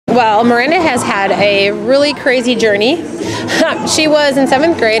Well, Miranda has had a really crazy journey. She was in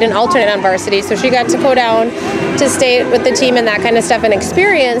 7th grade an alternate on varsity, so she got to go down to state with the team and that kind of stuff and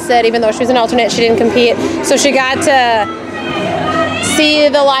experience it. Even though she was an alternate, she didn't compete. So she got to see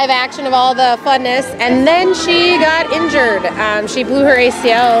the live action of all the funness, and then she got injured. She blew her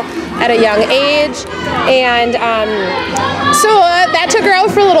ACL at a young age, and so that took her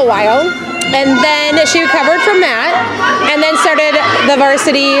out for a little while. And then she recovered from that and then started the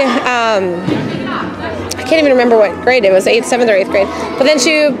varsity, I can't even remember what grade it was, 7th or 8th grade. But then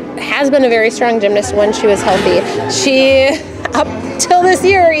she has been a very strong gymnast when she was healthy. She, up till this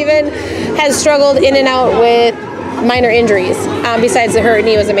year even, has struggled in and out with minor injuries. Besides her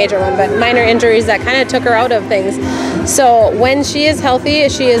knee was a major one, but minor injuries that kind of took her out of things. So when she is healthy,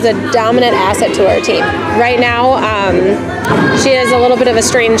 she is a dominant asset to our team. Right now, she has a little bit of a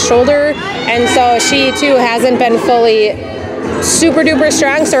strained shoulder, and so she too hasn't been fully super duper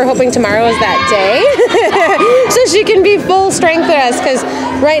strong, so we're hoping tomorrow is that day so she can be full strength with us, because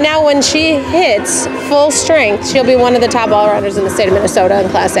right now when she hits full strength, she'll be one of the top all-rounders in the state of Minnesota in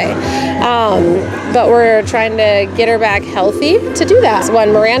Class A. But we're trying to get her back healthy to do that.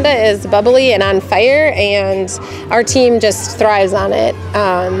 When Miranda is bubbly and on fire, and our team just thrives on it.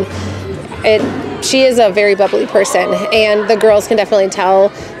 She is a very bubbly person, and the girls can definitely tell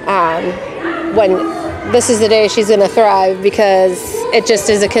when this is the day she's going to thrive, because it just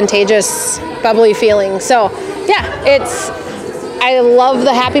is a contagious, bubbly feeling. So, yeah, I love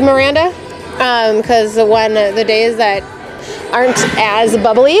the happy Miranda, because when the days that aren't as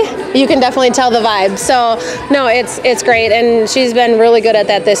bubbly, you can definitely tell the vibe. So, no, it's great, and she's been really good at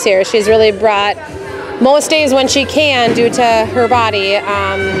that this year. She's really brought, most days when she can, due to her body,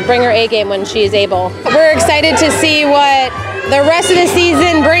 bring her A game when she's able. We're excited to see what the rest of the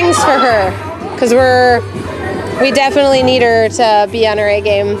season brings for her, because we definitely need her to be on her A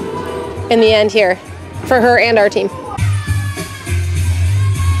game in the end here for her and our team.